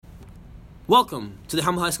Welcome to the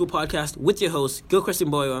Hamel High School Podcast with your hosts, Gilchrist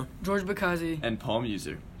Mboyo, George Bakazi, and Paul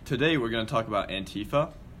Muser. Today we're going to talk about Antifa,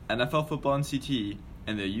 NFL football and CTE,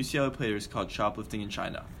 and the UCLA players caught shoplifting in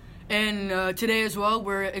China. And today as well,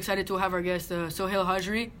 we're excited to have our guest, Sohail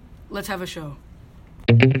Hajri. Let's have a show.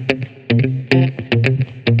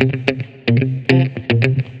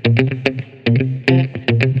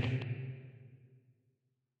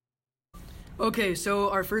 Okay, so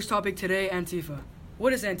our first topic today, Antifa.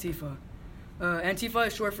 What is Antifa? Antifa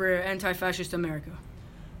is short for Anti-Fascist America.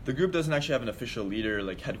 The group doesn't actually have an official leader,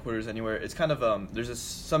 like headquarters anywhere. It's kind of,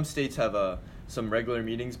 some states have some regular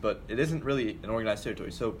meetings, but it isn't really an organized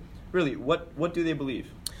territory. So really, what do they believe?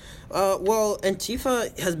 Well,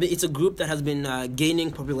 Antifa it's a group that has been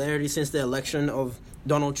gaining popularity since the election of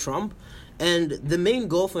Donald Trump. And the main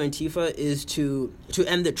goal for Antifa is to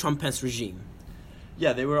end the Trump-Pence regime.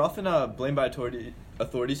 Yeah, they were often blamed by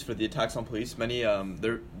authorities for the attacks on police. Many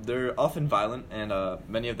they're often violent, and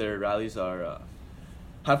many of their rallies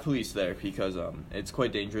have police there because it's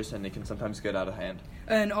quite dangerous and they can sometimes get out of hand.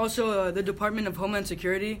 And also, the Department of Homeland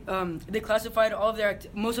Security, they classified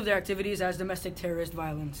most of their activities as domestic terrorist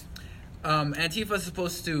violence. Antifa is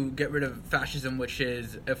supposed to get rid of fascism, which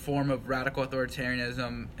is a form of radical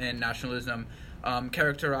authoritarianism and nationalism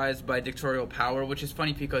characterized by dictatorial power, which is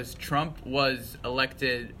funny because Trump was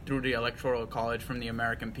elected through the Electoral College from the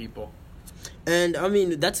American people. And, I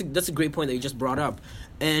mean, that's a great point that you just brought up.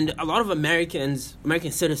 And a lot of American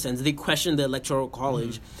citizens, they question the Electoral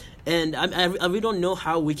College. Mm-hmm. And I really don't know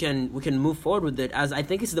how we can move forward with it, as I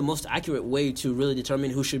think it's the most accurate way to really determine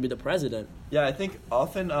who should be the president. Yeah, I think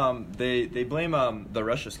often they blame the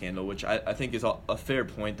Russia scandal, which I think is a fair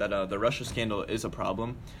point, that the Russia scandal is a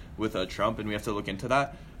problem with Trump, and we have to look into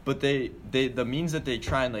that. But the means that they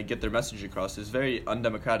try and get their message across is very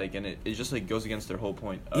undemocratic, and it just goes against their whole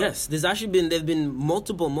point. Yes, there've been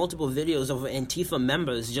multiple videos of Antifa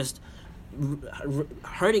members just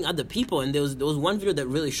hurting other people, and there was one video that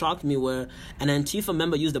really shocked me where an Antifa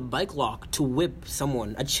member used a bike lock to whip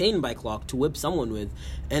someone, a chain bike lock to whip someone with,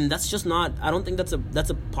 and that's just not. I don't think that's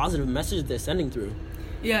a positive message they're sending through.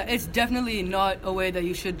 Yeah, it's definitely not a way that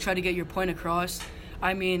you should try to get your point across.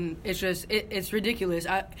 I mean, it's ridiculous.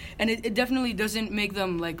 And it definitely doesn't make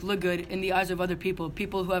them, look good in the eyes of other people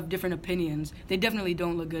who have different opinions. They definitely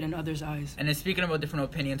don't look good in others' eyes. And speaking about different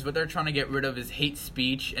opinions, what they're trying to get rid of is hate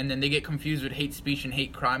speech, and then they get confused with hate speech and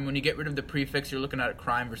hate crime. When you get rid of the prefix, you're looking at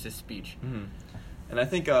crime versus speech. Mm-hmm. And I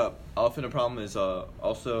think often a problem is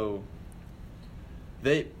also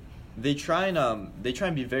they try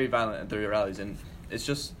and be very violent at their rallies, and it's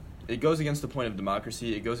just. It goes against the point of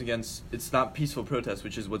democracy. It's not peaceful protest,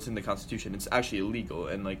 which is what's in the Constitution. It's actually illegal,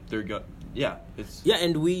 and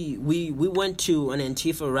and we went to an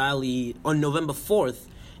Antifa rally on November 4th,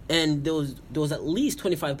 and there was at least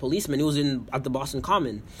 25 policemen. It was at the Boston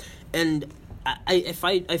Common, and I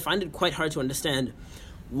find it quite hard to understand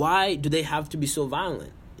why do they have to be so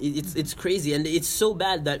violent. It's crazy, and it's so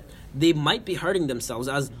bad that they might be hurting themselves,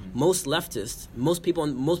 as most leftists, most people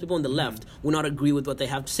on the left will not agree with what they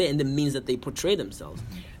have to say, and the means that they portray themselves.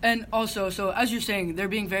 And also, so as you're saying, they're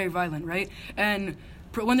being very violent, right? And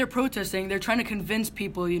when they're protesting, they're trying to convince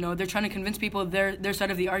people, their side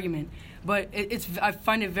of the argument. But I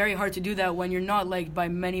find it very hard to do that when you're not liked by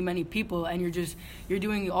many, many people, and you're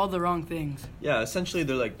doing all the wrong things. Yeah, essentially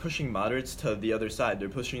they're pushing moderates to the other side. They're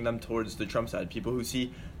pushing them towards the Trump side. People who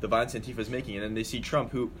see the violence Antifa is making, and then they see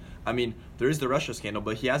Trump, who, I mean, there is the Russia scandal,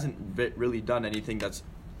 but he hasn't really done anything that's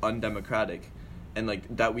undemocratic, and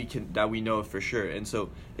that we know for sure. And so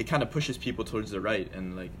it kind of pushes people towards the right,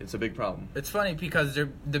 and it's a big problem. It's funny because they're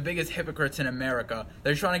the biggest hypocrites in America.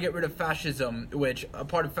 They're trying to get rid of fascism, which a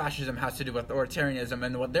part of fascism has to do with authoritarianism,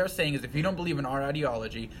 and what they're saying is if you don't believe in our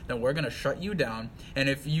ideology, then we're going to shut you down, and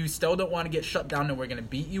if you still don't want to get shut down, then we're going to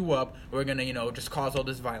beat you up, we're going to just cause all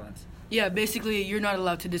this violence. Yeah, basically, you're not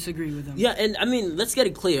allowed to disagree with them. Yeah, and I mean, let's get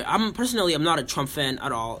it clear. I'm not a Trump fan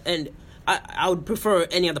at all, and I would prefer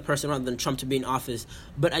any other person rather than Trump to be in office,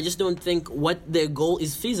 but I just don't think what their goal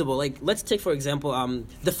is feasible. Let's take, for example,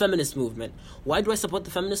 the feminist movement. Why do I support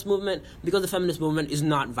the feminist movement? Because the feminist movement is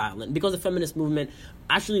not violent. Because the feminist movement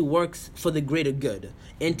actually works for the greater good.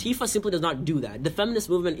 Antifa simply does not do that. The feminist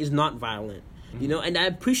movement is not violent. And I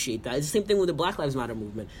appreciate that. It's the same thing with the Black Lives Matter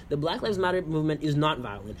movement. The Black Lives Matter movement is not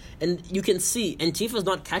violent. And you can see Antifa is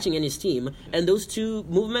not catching any steam, and those two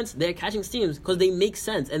movements, they're catching steam because they make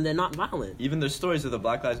sense and they're not violent. Even there's stories of the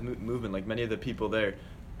Black Lives movement, many of the people there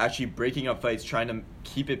actually breaking up fights, trying to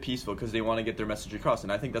keep it peaceful because they want to get their message across.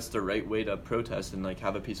 And I think that's the right way to protest and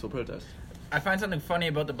have a peaceful protest. I find something funny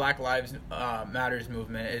about the Black Lives Matters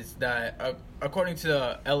movement is that according to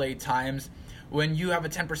the LA Times, when you have a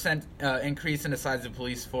 10% increase in the size of the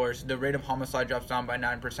police force, the rate of homicide drops down by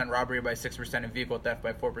 9%, robbery by 6%, and vehicle theft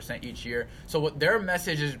by 4% each year. So what their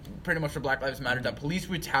message is pretty much for Black Lives Matter, that police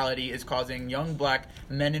brutality is causing young black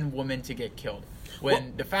men and women to get killed.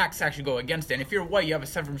 When the facts actually go against it. And if you're white, you have a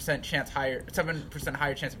 7%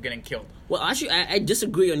 higher chance of getting killed. Well, actually, I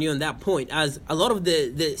disagree on you on that point, as a lot of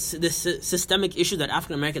the systemic issues that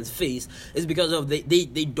African Americans face is because of they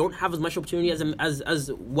don't have as much opportunity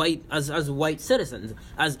as white citizens,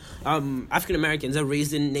 as African Americans are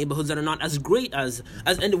raised in neighborhoods that are not as great as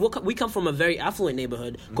and we come from a very affluent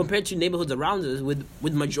neighborhood compared to neighborhoods around us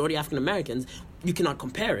with majority African Americans. You cannot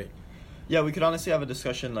compare it. Yeah, we could honestly have a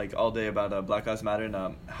discussion like all day about Black Lives Matter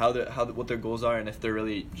and what their goals are, and if they're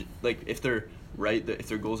really if they're right, if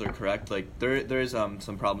their goals are correct. Like there is some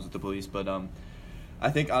problems with the police, but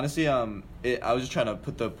I think honestly I was just trying to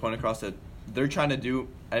put the point across that they're trying to do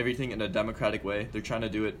everything in a democratic way. They're trying to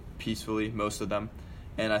do it peacefully, most of them.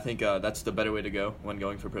 And I think that's the better way to go when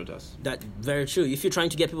going for protests. That's very true. If you're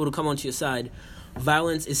trying to get people to come onto your side,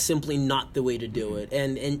 violence is simply not the way to do it.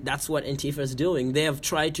 And that's what Antifa is doing. They have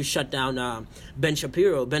tried to shut down Ben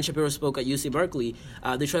Shapiro. Ben Shapiro spoke at UC Berkeley.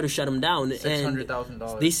 They tried to shut him down.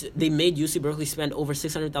 $600,000. They made UC Berkeley spend over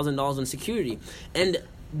 $600,000 on security. And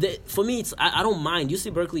for me, I don't mind.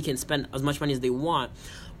 UC Berkeley can spend as much money as they want.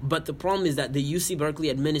 But the problem is that the UC Berkeley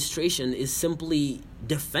administration is simply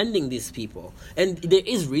defending these people. And there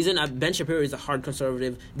is reason. Ben Shapiro is a hard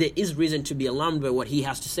conservative. There is reason to be alarmed by what he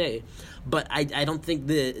has to say. But I don't think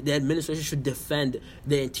the administration should defend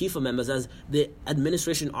the Antifa members, as the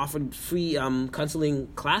administration offered free counseling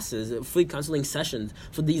classes, free counseling sessions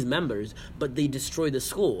for these members, but they destroyed the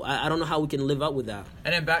school. I don't know how we can live up with that.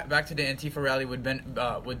 And then back to the Antifa rally with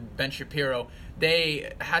Ben Shapiro.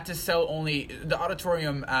 They had to sell only the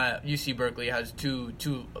auditorium at UC Berkeley has two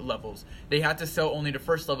levels. They had to sell only the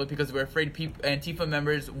first level because they were afraid Antifa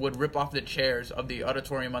members would rip off the chairs of the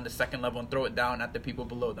auditorium on the second level and throw it down at the people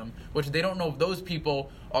below them, which they don't know if those people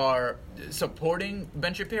are supporting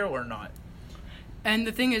Ben Shapiro or not. And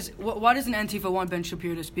the thing is, why doesn't Antifa want Ben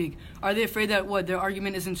Shapiro to speak? Are they afraid that their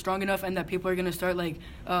argument isn't strong enough and that people are going to start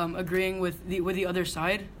agreeing with the other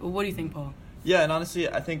side? What do you think, Paul? Yeah, and honestly,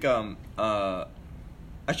 I think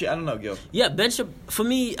actually, I don't know, Gil. Yeah, for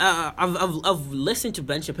me, I've listened to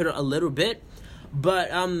Ben Shapiro a little bit,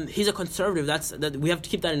 but he's a conservative. That we have to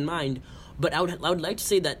keep that in mind. But I would like to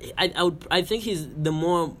say that I think he's the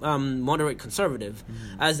more moderate conservative.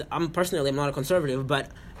 Mm-hmm. As I'm not a conservative,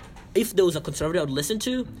 but if there was a conservative I would listen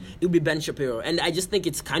to, it would be Ben Shapiro. And I just think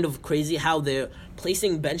it's kind of crazy how they're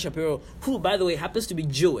placing Ben Shapiro, who, by the way, happens to be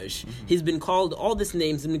Jewish. Mm-hmm. He's been called all these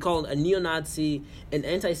names. He's been called a neo-Nazi, an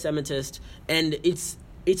anti-Semitist, and it's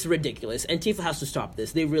ridiculous. Antifa has to stop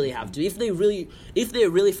this. They really have to. If they're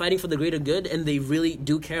really fighting for the greater good and they really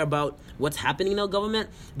do care about what's happening in our government,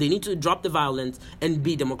 they need to drop the violence and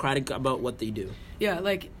be democratic about what they do. Yeah,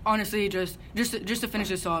 honestly, just to finish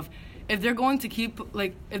this off, if they're going to keep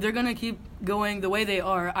going the way they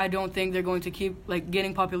are, I don't think they're going to keep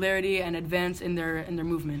getting popularity and advance in their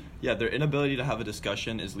movement. Yeah, their inability to have a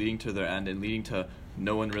discussion is leading to their end and leading to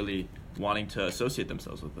no one really wanting to associate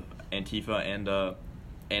themselves with Antifa and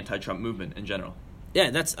anti-Trump movement in general. Yeah,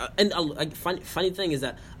 that's funny thing is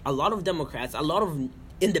that a lot of Democrats, a lot of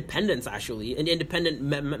independents actually, and independent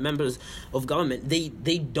members of government,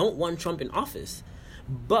 they don't want Trump in office,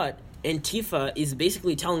 but Antifa is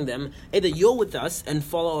basically telling them either you're with us and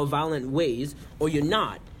follow our violent ways, or you're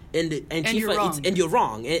not. And Antifa, and you're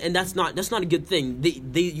wrong. And that's not a good thing.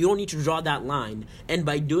 You don't need to draw that line. And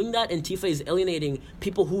by doing that, Antifa is alienating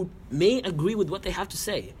people who may agree with what they have to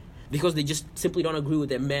say, because they just simply don't agree with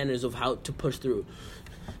their manners of how to push through.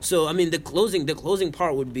 So, I mean, the closing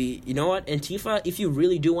part would be, you know what, Antifa, if you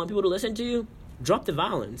really do want people to listen to you, drop the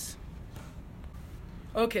violence.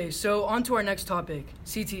 Okay, so on to our next topic,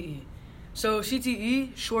 CTE. So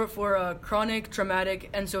CTE, short for chronic traumatic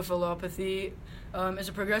encephalopathy, is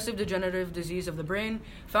a progressive degenerative disease of the brain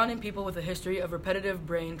found in people with a history of repetitive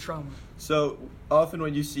brain trauma. So often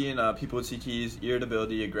when you see in people with CTEs,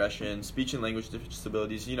 irritability, aggression, speech and language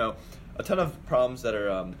disabilities, a ton of problems that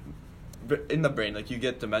are in the brain, like you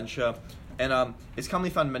get dementia, and it's commonly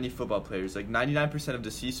found in many football players. Like 99% of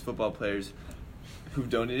deceased football players who've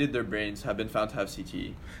donated their brains have been found to have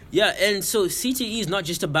CTE. Yeah, and so CTE is not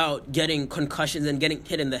just about getting concussions and getting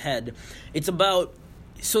hit in the head. It's about,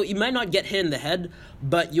 so you might not get hit in the head,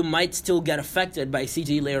 but you might still get affected by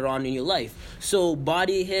CTE later on in your life. So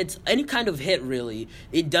body hits, any kind of hit really,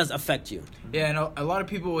 it does affect you. Yeah, and a lot of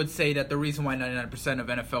people would say that the reason why 99% of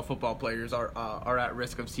NFL football players are at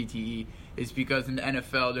risk of CTE is because in the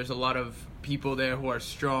NFL there's a lot of people there who are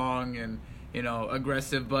strong and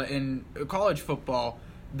aggressive. But in college football,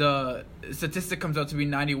 the statistic comes out to be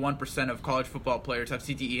 91% of college football players have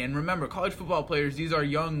CTE. And remember, college football players, these are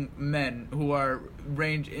young men who are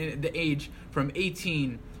range in the age from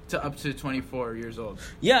 18 to up to 24 years old.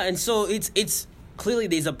 Yeah, and so it's clearly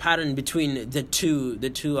there's a pattern between the two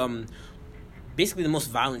basically the most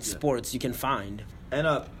violent sports you can find. And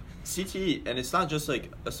CTE, and it's not just like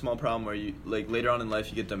a small problem where you like later on in life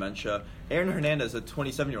you get dementia. Aaron Hernandez, a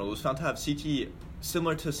 27-year-old, was found to have CTE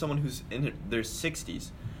similar to someone who's in their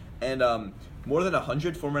 60s. And more than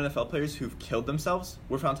 100 former NFL players who've killed themselves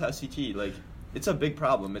were found to have CTE. Like, it's a big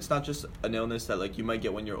problem. It's not just an illness that like you might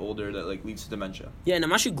get when you're older that like leads to dementia. Yeah, and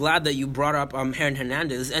I'm actually glad that you brought up Aaron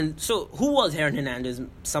Hernandez. And so, who was Aaron Hernandez?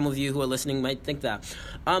 Some of you who are listening might think that.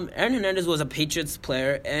 Aaron Hernandez was a Patriots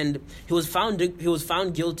player, and he was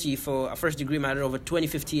found guilty for a first-degree murder of a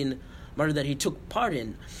 2015 murder that he took part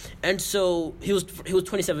in. And so he was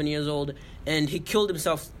 27 years old, and he killed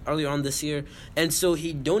himself earlier on this year. And so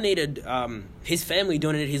he donated, his family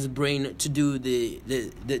donated his brain to do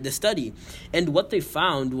the study. And what they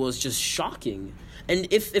found was just shocking. And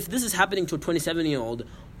if this is happening to a 27-year-old,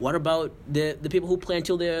 what about the people who play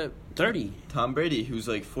until they're 30? Tom Brady, who's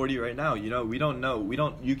like 40 right now, we don't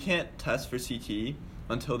know. You can't test for CTE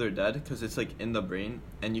until they're dead because it's like in the brain,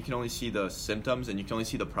 and you can only see the symptoms and you can only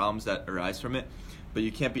see the problems that arise from it, but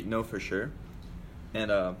you can't know for sure. And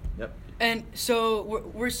yep. And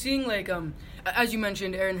so we're seeing like as you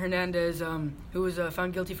mentioned, Aaron Hernandez, who was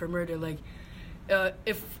found guilty for murder. Like,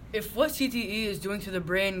 if what CTE is doing to the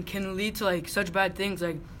brain can lead to like such bad things,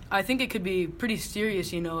 like I think it could be pretty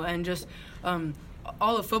serious, and just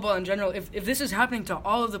all of football in general. If this is happening to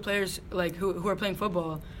all of the players like who are playing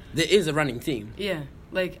football, there is a running theme. Yeah.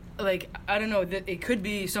 Like I don't know, that it could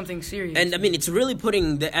be something serious. And I mean, it's really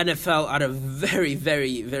putting the NFL at a very,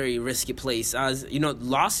 very, very risky place. As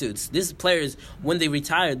lawsuits. These players, when they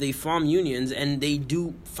retire, they form unions and they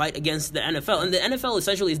do fight against the NFL. And the NFL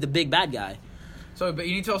essentially is the big bad guy. So, but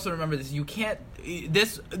you need to also remember this. You can't.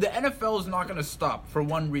 The NFL is not going to stop for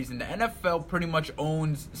one reason. The NFL pretty much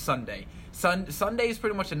owns Sunday. Sunday is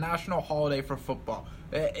pretty much a national holiday for football.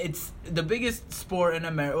 It's the biggest sport in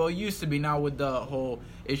America. Well, it used to be, now with the whole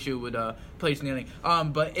issue with players kneeling.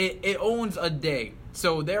 But it owns a day.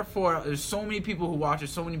 So therefore, there's so many people who watch it,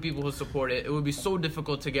 so many people who support it. It would be so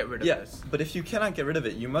difficult to get rid of this. But if you cannot get rid of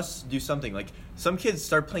it, you must do something. Like, some kids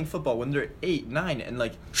start playing football when they're 8, 9, and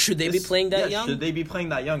like, should they be playing that young? Should they be playing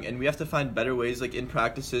that young? And we have to find better ways, like in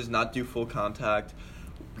practices, not do full contact,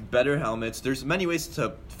 better helmets. There's many ways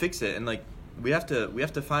to fix it, and like, we have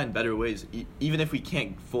to find better ways, even if we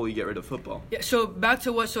can't fully get rid of football. Yeah. So back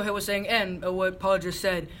to what Sohail was saying and what Paul just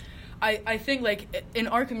said. I think like in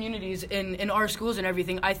our communities, in our schools and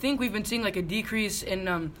everything, I think we've been seeing like a decrease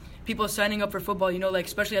in people signing up for football. Like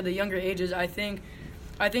especially at the younger ages. I think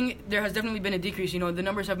there has definitely been a decrease. The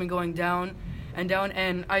numbers have been going down, and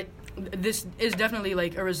this is definitely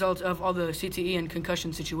like a result of all the CTE and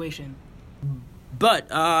concussion situation. But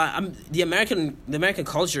the American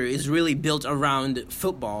culture is really built around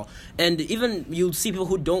football, and even you'll see people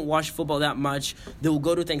who don't watch football that much. They'll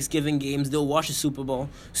go to Thanksgiving games. They'll watch the Super Bowl.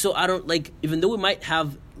 So I don't even though we might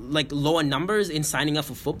have like lower numbers in signing up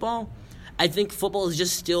for football, I think football is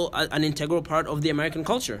just still an integral part of the American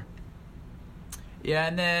culture. Yeah,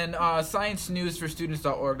 and then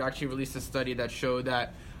ScienceNewsForStudents.org actually released a study that showed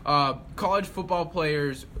that college football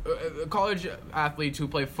players, college athletes who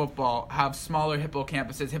play football have smaller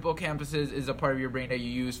hippocampuses. Hippocampuses is a part of your brain that you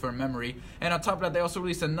use for memory. And on top of that, they also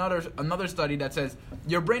released another study that says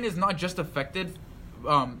your brain is not just affected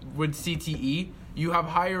with CTE. You have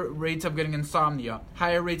higher rates of getting insomnia,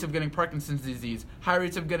 higher rates of getting Parkinson's disease, higher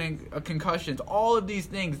rates of getting concussions. All of these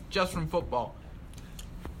things just from football.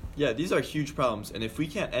 Yeah, these are huge problems, and if we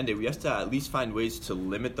can't end it, we have to at least find ways to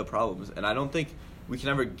limit the problems. And I don't think we can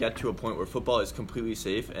ever get to a point where football is completely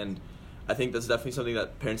safe, and I think that's definitely something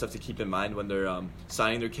that parents have to keep in mind when they're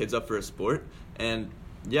signing their kids up for a sport. And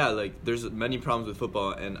yeah, like, there's many problems with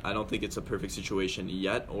football, and I don't think it's a perfect situation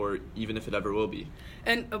yet, or even if it ever will be.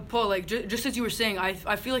 And Paul, like just as you were saying, I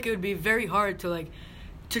feel like it would be very hard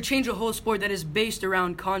to change a whole sport that is based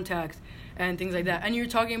around contact and things like that. And you're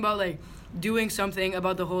talking about like doing something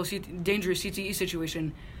about the whole dangerous CTE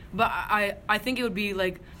situation, but I think it would be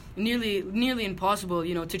like nearly impossible,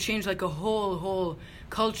 to change like a whole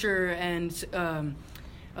culture and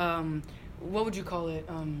what would you call it?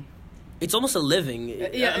 It's almost a living.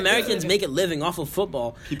 Yeah, Americans make a living off of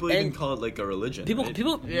football. People and even call it like a religion. people. right?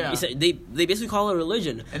 People. Yeah. They basically call it a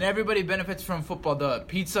religion. And everybody benefits from football. The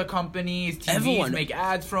pizza companies, TVs Everyone. make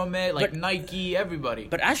ads from it, like But- Nike, everybody.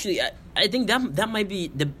 But actually, I think that might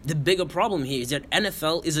be the bigger problem here is that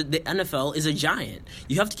the NFL is a giant.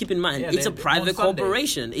 You have to keep in mind Yeah, it's a they private own Sunday.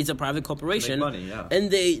 corporation. It's a private corporation, money, yeah.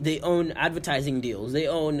 and they own advertising deals. They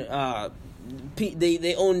own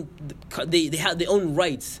they own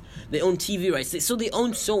rights. They own TV rights. So they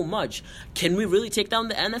own so much. Can we really take down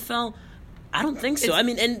the NFL? I don't think so. I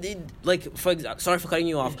mean, sorry for cutting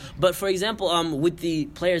you off, but for example, with the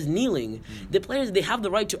players kneeling, the players, they have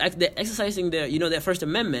the right to they're exercising their First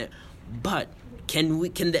Amendment, but can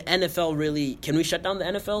the NFL really? Can we shut down the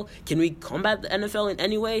NFL? Can we combat the NFL in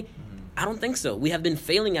any way? I don't think so. We have been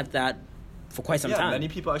failing at that for quite some time. Many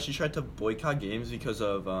people actually tried to boycott games because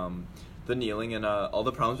of the kneeling and all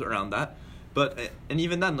the problems around that. But and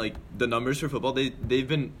even then, like the numbers for football, they've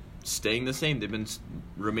been staying the same. They've been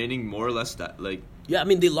remaining more or less Yeah, I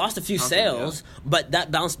mean they lost a few Constant, sales, but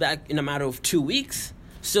that bounced back in a matter of 2 weeks.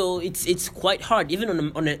 So it's quite hard,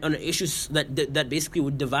 even on issues that basically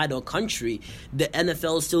would divide our country. The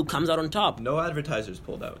NFL still comes out on top. no advertisers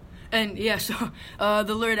pulled out. And yeah, so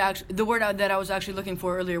the word that I was actually looking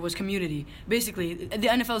for earlier was community. Basically, the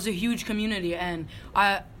NFL is a huge community, and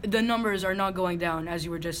the numbers are not going down, as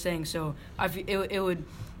you were just saying. So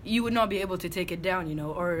you would not be able to take it down,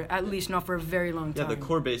 or at least not for a very long Yeah, time. the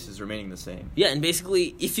core base is remaining the same. Yeah, and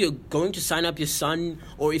basically, if you're going to sign up your son,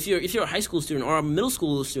 or if you're a high school student or a middle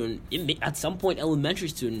school student, at some point elementary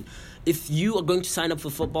student, if you are going to sign up for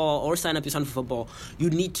football or sign up your son for football, you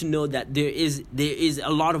need to know that there is a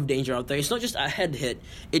lot of danger out there. It's not just a head hit.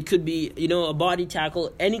 It could be a body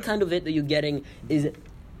tackle. Any kind of hit that you're getting is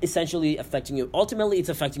essentially affecting you. Ultimately, it's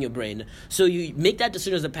affecting your brain. So you make that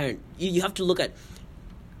decision as a parent. You have to look at,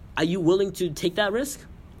 are you willing to take that risk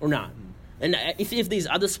or not? And if there's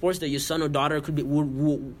other sports that your son or daughter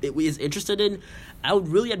is interested in, I would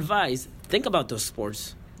really advise, think about those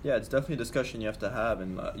sports. Yeah, it's definitely a discussion you have to have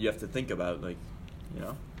and you have to think about,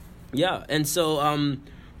 Yeah, and so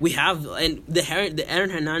we have the Aaron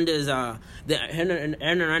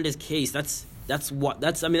Hernandez case. That's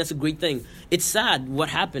a great thing. It's sad what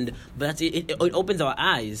happened, but it opens our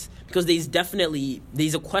eyes because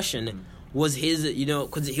there's a question. Was his,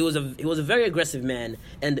 because he was a very aggressive man,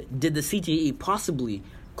 and did the CTE possibly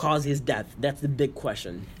cause his death? That's the big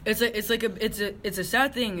question. It's a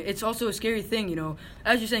sad thing. It's also a scary thing,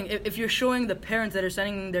 As you're saying, if you're showing the parents that are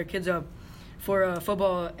sending their kids up for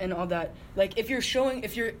football and all that, like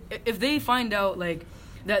if they find out like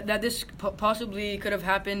that this possibly could have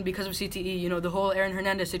happened because of CTE, the whole Aaron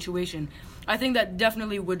Hernandez situation, I think that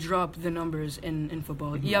definitely would drop the numbers in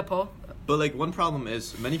football. Mm-hmm. Yeah, Paul. But one problem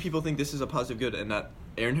is many people think this is a positive good and that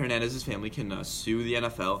Aaron Hernandez's family can sue the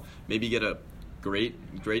NFL, maybe get a great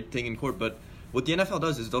thing in court. But what the NFL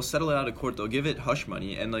does is they'll settle it out of court. They'll give it hush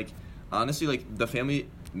money, and honestly, the family,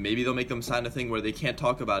 maybe they'll make them sign a thing where they can't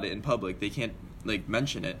talk about it in public. They can't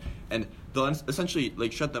mention it, and they'll essentially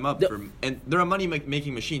shut them up. And they're a money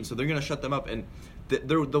making machine, so they're gonna shut them up. And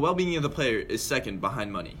the well-being of the player is second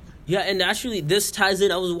behind money. Yeah, and actually this ties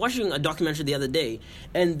in. I was watching a documentary the other day,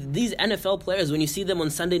 and these NFL players, when you see them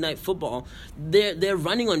on Sunday Night Football, they're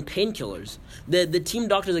running on painkillers. The team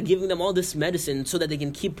doctors are giving them all this medicine so that they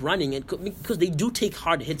can keep running, because they do take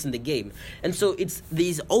hard hits in the game. And so it's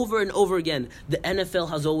these over and over again. The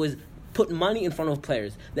NFL has always put money in front of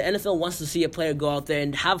players. The NFL wants to see a player go out there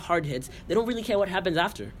and have hard hits. They don't really care what happens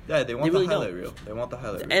after. Yeah, they want really the highlight don't. reel. They want the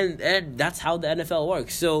highlight reel. And that's how the NFL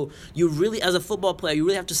works. So you really, as a football player, you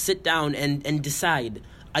really have to sit down and decide,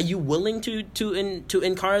 are you willing to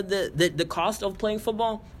incur the cost of playing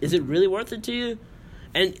football? Is it really worth it to you?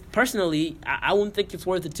 And personally, I wouldn't think it's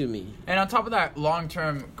worth it to me. And on top of that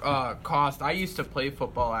long-term cost, I used to play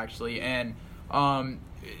football, actually, and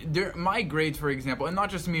my grades, for example, and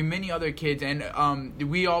not just me, many other kids, and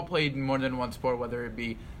we all played more than one sport, whether it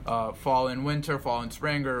be fall and winter, fall and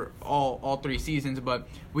spring, or all 3 seasons, but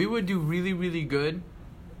we would do really, really good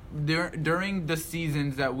during the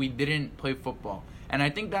seasons that we didn't play football. And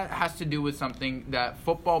I think that has to do with something that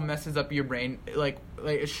football messes up your brain, like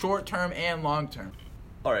short-term and long-term.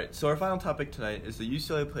 All right, so our final topic tonight is the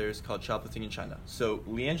UCLA players caught shoplifting in China. So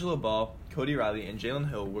LiAngelo Ball, Cody Riley, and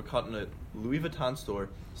Jalen Hill were caught in a Louis Vuitton store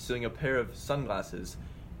stealing a pair of sunglasses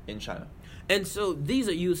in China. And so these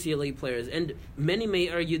are UCLA players, and many may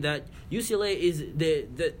argue that UCLA is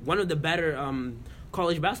the one of the better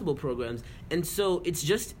college basketball programs. And so it's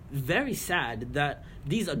just very sad that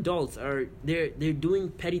these adults they're doing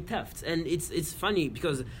petty thefts, and it's funny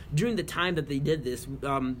because during the time that they did this,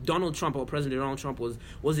 Donald Trump, or President Donald Trump,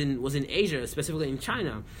 was in Asia, specifically in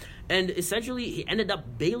China, and essentially he ended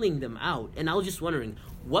up bailing them out. And I was just wondering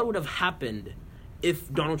what would have happened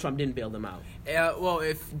if Donald Trump didn't bail them out. Well,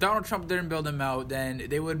 if Donald Trump didn't bail them out, then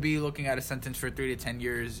they would be looking at a sentence for 3 to 10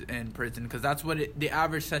 years in prison, because that's what the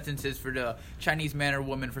average sentence is for the Chinese man or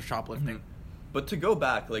woman for shoplifting. Mm-hmm. But to go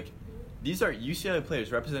back, like, these are UCLA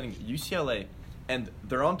players representing UCLA, and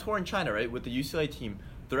they're on tour in China, right, with the UCLA team.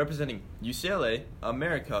 They're representing UCLA,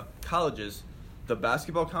 America, colleges, the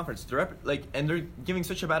basketball conference. And they're giving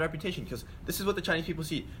such a bad reputation because this is what the Chinese people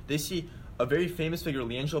see. They see a very famous figure,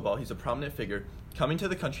 LiAngelo Ball, he's a prominent figure, coming to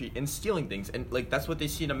the country and stealing things. And, like, that's what they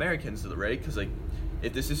see in Americans, right? Because, like,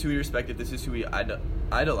 if this is who we respect, if this is who we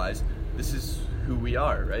idolize, this is who we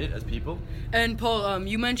are, right, as people. And, Paul,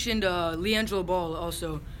 you mentioned LiAngelo Ball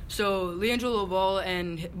also. So, LiAngelo Ball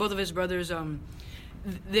and both of his brothers,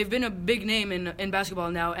 they've been a big name in basketball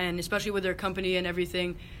now, and especially with their company and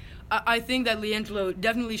everything. I think that LiAngelo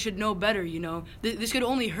definitely should know better, you know. This could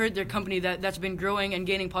only hurt their company that's been growing and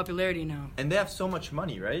gaining popularity now. And they have so much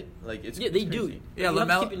money, right? Like, it's they crazy. do. Yeah, you have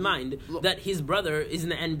to keep in mind that his brother is in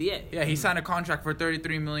the NBA. Yeah, he signed a contract for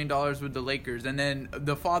 $33 million with the Lakers, and then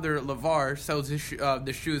the father, LeVar, sells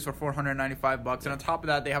the shoes for $495, and on top of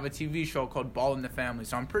that, they have a TV show called Ball in the Family.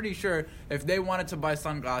 So I'm pretty sure if they wanted to buy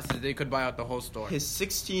sunglasses, they could buy out the whole store. His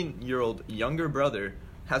 16-year-old younger brother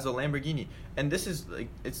has a Lamborghini, and this is, like,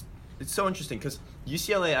 it's so interesting because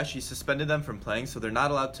UCLA actually suspended them from playing, so they're not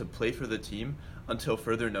allowed to play for the team until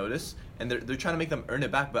further notice, and they're trying to make them earn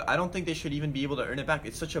it back, but I don't think they should even be able to earn it back.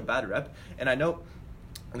 It's such a bad rep, and I know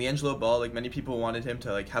LiAngelo Ball, like, many people wanted him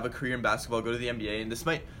to, like, have a career in basketball, go to the NBA, and this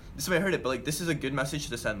might hurt it, but, like, this is a good message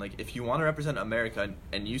to send. Like, if you want to represent America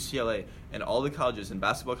and UCLA and all the colleges and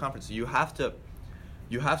basketball conferences, you have to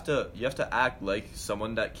act like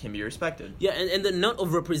someone that can be respected. Yeah, and the note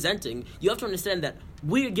of representing, you have to understand that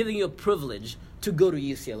we're giving you a privilege to go to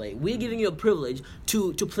UCLA. We're giving you a privilege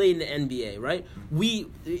to play in the NBA, right? We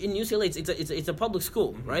in UCLA, it's a public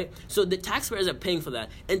school, right? So the taxpayers are paying for that.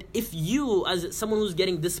 And if you, as someone who's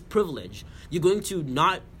getting this privilege, you're going to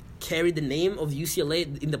not carry the name of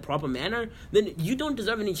UCLA in the proper manner, then you don't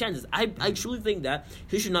deserve any chances. I truly think that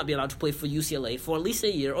he should not be allowed to play for UCLA for at least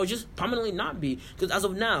a year, or just permanently not be, because as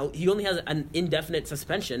of now, he only has an indefinite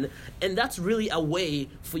suspension, and that's really a way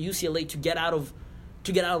for UCLA to get out of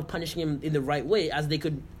punishing him in the right way, as they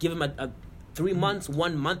could give him a 3 months,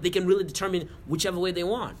 1 month. They can really determine whichever way they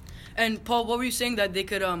want. And Paul, what were you saying, that they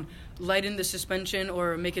could lighten the suspension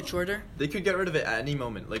or make it shorter? They could get rid of it at any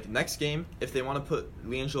moment. Like, next game, if they want to put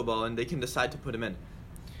LiAngelo Ball in, they can decide to put him in.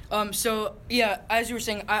 So, yeah, as you were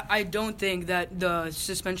saying, I don't think that the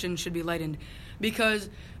suspension should be lightened, because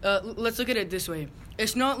let's look at it this way.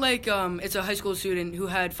 It's not like it's a high school student who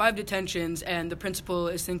had 5 detentions and the principal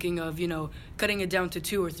is thinking of, you know, cutting it down to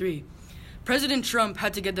 2 or 3. President Trump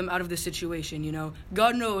had to get them out of this situation, you know.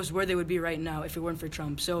 God knows where they would be right now if it weren't for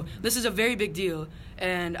Trump. So this is a very big deal,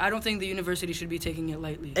 and I don't think the university should be taking it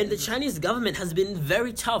lightly. And the Chinese government has been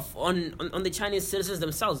very tough on the Chinese citizens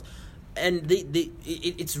themselves. And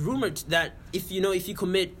it's rumored that if you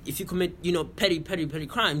commit petty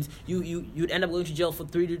crimes, you'd end up going to jail for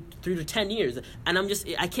 3 to 10 years. And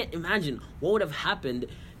I can't imagine what would have happened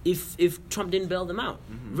if Trump didn't bail them out.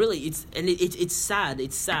 Mm-hmm. Really, it's sad.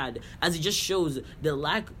 It's sad, as it just shows the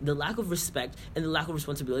lack of respect and the lack of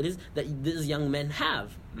responsibilities that these young men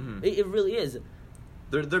have. Mm-hmm. It really is.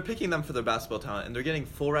 They're picking them for their basketball talent, and they're getting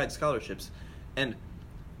full ride scholarships, and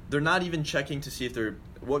they're not even checking to see if they're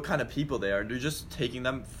what kind of people they are. They're just taking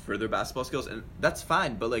them for their basketball skills, and that's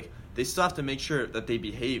fine. But, like, they still have to make sure that they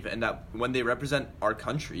behave, and that when they represent our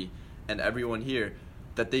country and everyone here,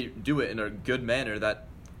 that they do it in a good manner that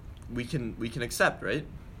we can accept, right?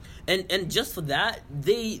 And just for that,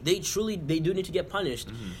 they do need to get punished.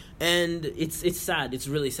 Mm-hmm. And it's sad. It's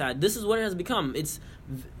really sad. This is what it has become. It's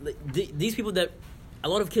these people that a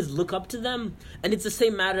lot of kids look up to them, and it's the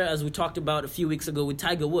same matter as we talked about a few weeks ago with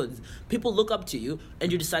Tiger Woods. People look up to you,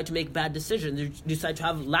 and you decide to make bad decisions. You decide to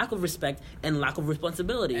have lack of respect and lack of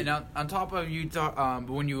responsibility. And on top of you,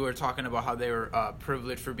 when you were talking about how they were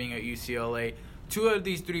privileged for being at UCLA, 2 of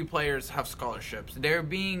these 3 players have scholarships. They're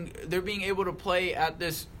being able to play at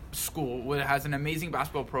this school, which has an amazing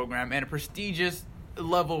basketball program and a prestigious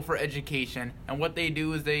level for education. And what they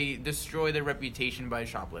do is they destroy their reputation by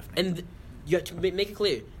shoplifting. And you have to make it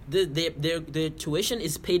clear, their tuition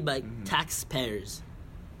is paid by taxpayers.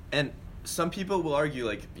 And some people will argue,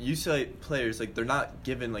 like, UCLA players, like, they're not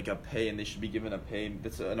given, like, a pay, and they should be given a pay.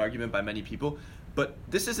 That's an argument by many people. But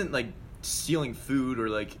this isn't, like, stealing food or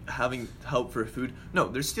like having help for food. No,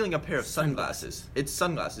 they're stealing a pair of sunglasses. It's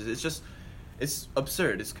sunglasses. It's just, it's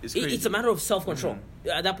absurd. It's crazy. It's a matter of self-control.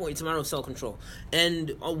 At that point, it's a matter of self-control. And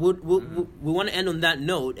we want to end on that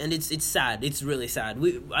note, and it's sad. It's really sad.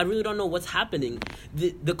 I really don't know what's happening.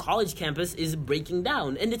 The college campus is breaking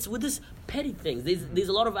down, and it's with this petty things. There's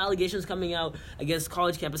a lot of allegations coming out against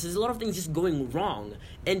college campuses. There's a lot of things just going wrong,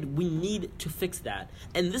 and we need to fix that.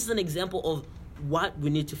 And this is an example of what we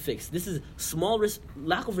need to fix. This is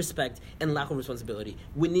lack of respect and lack of responsibility.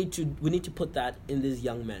 We need to put that in these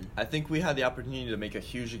young men. I think we had the opportunity to make a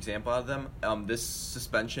huge example out of them. This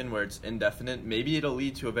suspension, where it's indefinite, maybe it'll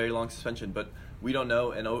lead to a very long suspension, but we don't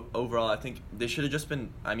know. And overall, I think they should have just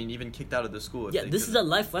been, even kicked out of the school. Yeah, this is a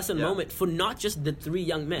life lesson moment for not just the 3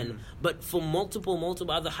 young men, but for multiple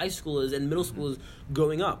other high schoolers and middle schoolers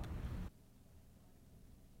growing up.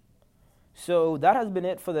 So that has been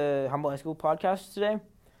it for the Humble High School podcast today.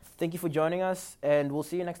 Thank you for joining us, and we'll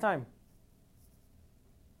see you next time.